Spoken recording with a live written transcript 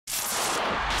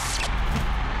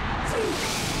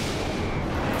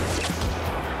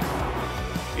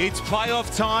It's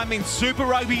playoff time in Super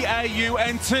Rugby AU,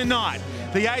 and tonight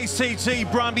the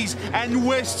ACT Brumbies and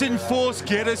Western Force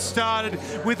get us started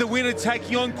with the winner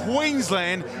taking on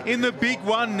Queensland in the big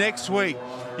one next week.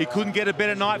 You couldn't get a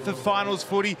better night for finals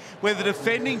footy, where the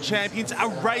defending champions are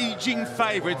raging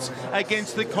favourites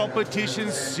against the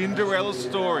competition's Cinderella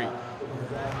story.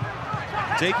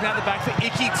 Deep out the back for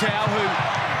Icky Tau,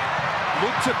 who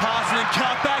looked to pass and then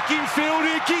cut back in field.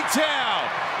 Icky Tau,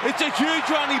 it's a huge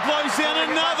run, he blows down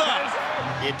another.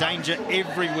 Yeah, danger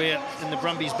everywhere in the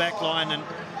Brumbies back line, and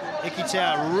Icky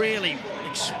Tau really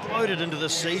exploded into the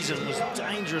season, was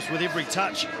dangerous with every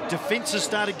touch. Defences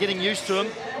started getting used to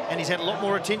him, and he's had a lot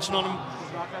more attention on him.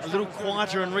 A little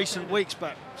quieter in recent weeks,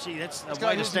 but gee, that's a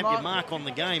way to stamp your mark on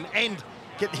the game and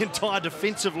get the entire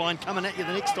defensive line coming at you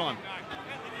the next time.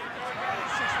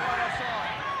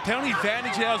 Penalty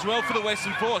advantage now as well for the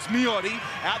Western Force. Miotti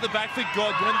out the back for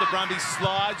Godwin. The Brumbies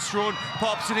slide. Strawn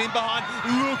pops it in behind,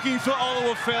 looking for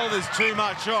Oliver Fell. There's too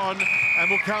much on, and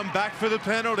will come back for the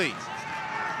penalty.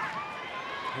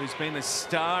 Who's been a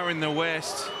star in the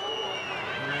West.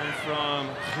 And from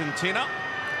Quintina.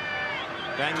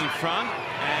 Bang in front,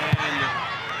 and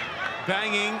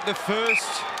banging the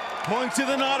first points of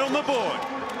the night on the board.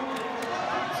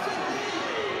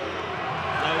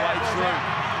 No way through.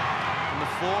 The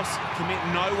Force commit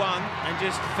no one and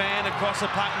just fan across the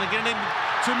park, and they're getting him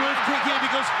to move quick here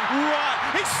because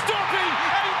he's stopping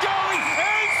and going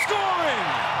and scoring.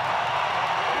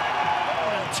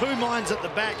 Two minds at the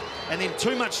back, and then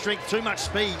too much strength, too much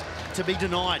speed to be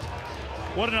denied.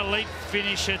 What an elite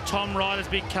finisher Tom Wright has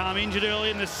become, injured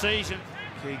early in the season.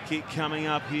 Key kick coming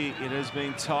up here. It has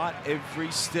been tight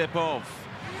every step of.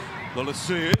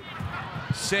 Lolasuyu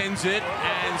sends it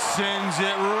and sends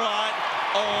it right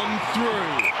on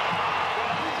through.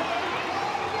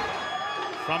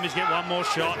 Brumbies get one more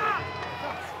shot.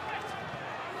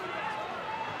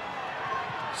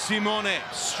 Simone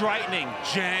straightening,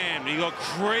 jammed. He got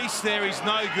creased there, he's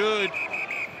no good.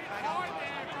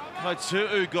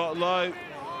 Kaituu got low.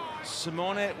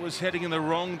 Simone was heading in the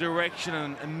wrong direction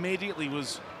and immediately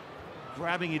was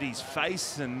grabbing at his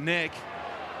face and neck.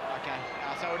 Okay,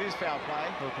 so it is foul play.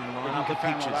 Helping line up the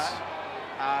pictures.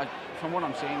 From what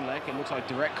I'm seeing, Lek, it looks like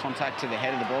direct contact to the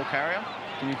head of the ball carrier.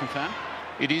 Can you confirm?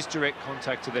 It is direct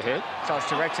contact to the head. So it's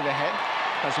direct to the head.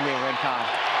 That should be a red card.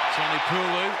 Tony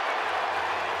Pulu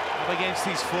up against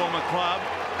his former club,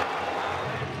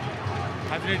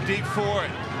 having to dig for it.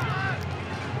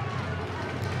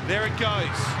 There it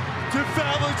goes to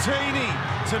Valentini.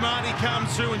 Tamani comes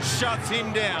through and shuts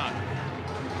him down.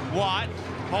 White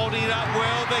holding it up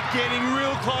well. They're getting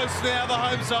real close now, the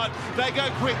home side. They go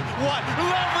quick. White,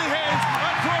 lovely hands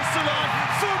across the line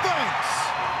for Banks.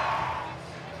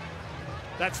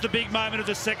 That's the big moment of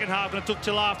the second half, and it took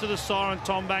till after the siren.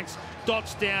 Tom Banks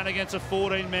dots down against a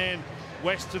 14-man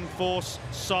Western Force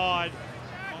side.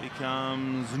 Here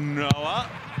comes Noah.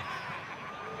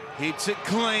 Hits it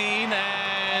clean,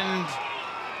 and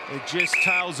it just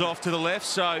tails off to the left.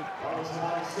 So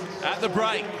at the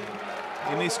break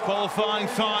in this qualifying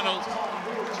final,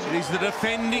 it is the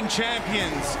defending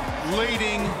champions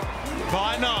leading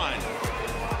by 9.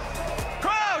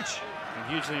 Crouch! And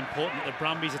hugely important that the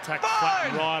Brumbies attack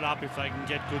flat right up if they can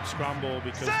get good scrum ball,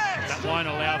 because that won't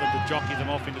allow them to jockey them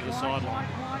off into the sideline.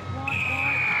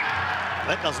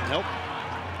 That doesn't help.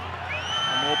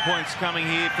 And more points coming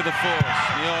here for the Force.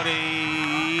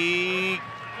 Miotti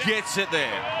gets it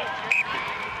there.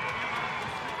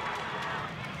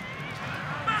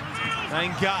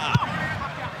 Tangata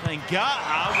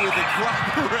with a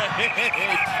grubber head.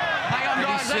 Hang on,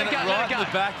 guys, He sent it right in the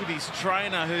back of his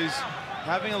trainer, who's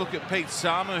having a look at Pete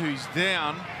Sama, who's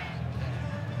down.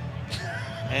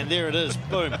 And there it is,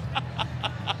 boom.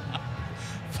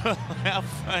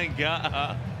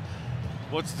 Tangata,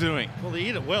 what's doing? Well, he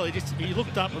hit it well. He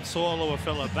looked up and saw a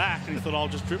fella back, and he thought, I'll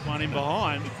just drip one in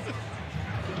behind.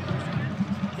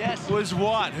 Yes. Was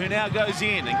White, who now goes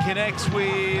in and connects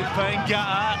with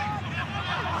Tangata.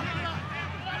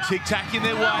 Tic-tacking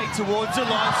their way towards the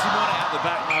line. Simone out the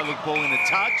back, no look ball in a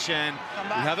touch, and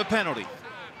we have a penalty.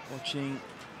 Watching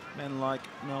men like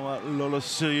Noah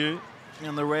Lolasuyu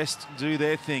and the rest do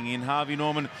their thing in Harvey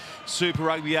Norman Super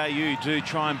Rugby AU. Do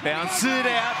try and bounce it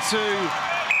out to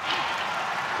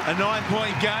a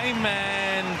 9-point game,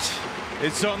 and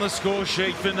it's on the score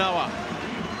sheet for Noah.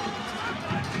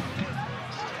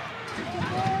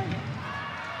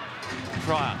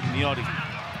 Pryor, Miotti,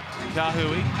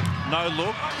 Kahui, no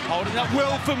look, holding up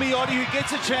well for Miotti, who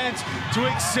gets a chance to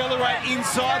accelerate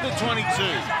inside the 22.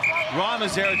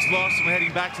 Reimers there, it's lost, and we're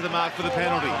heading back to the mark for the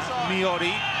penalty.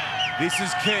 Miotti, this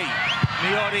is key.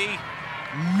 Miotti,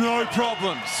 no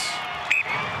problems.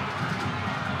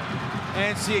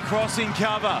 Anstey across in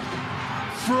cover.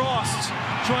 Frost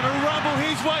trying to rumble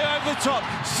his way over the top.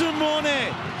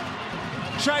 Simone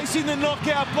chasing the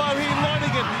knockout blow here.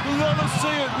 Lonergan, love to see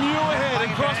it. Muirhead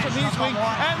across from his wing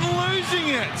and losing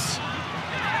it.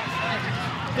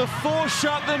 The Force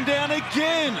shut them down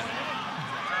again.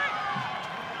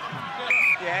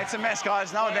 Yeah, it's a mess,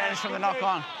 guys. No advantage from the knock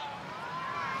on.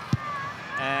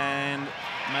 And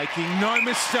making no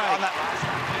mistake.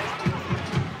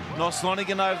 Noss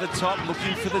Lonergan over the top,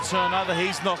 looking for the turnover.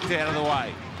 He's knocked out of the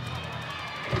way.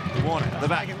 Warner, the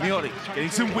back, Miotti, getting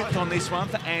some width on this one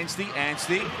for Anstey.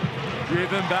 Anstey,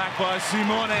 driven back by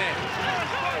Simone.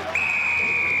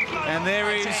 And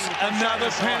there is another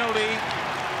penalty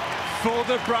for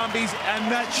the Brumbies,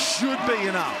 and that should be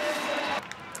enough.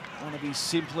 One of his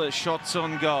simpler shots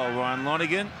on goal, Ryan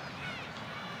Lonergan.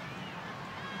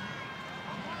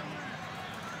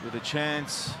 With a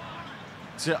chance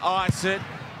to ice it,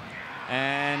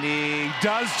 and he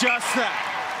does just that.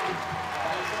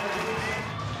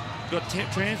 Got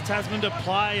Trans-Tasman to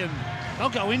play, and they'll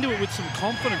go into it with some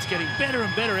confidence, getting better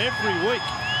and better every week.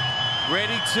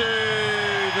 Ready to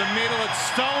the middle, it's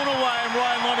stolen away, and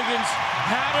Ryan Lonergan's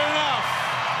had enough.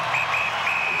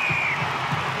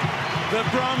 The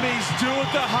Brumbies do it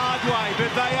the hard way,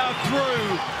 but they are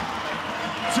through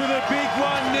to the big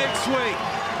one next week.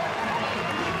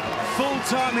 Full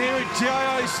time here at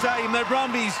GIO Stadium. The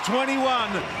Brumbies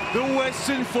 21, the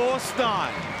Western Force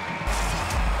 9.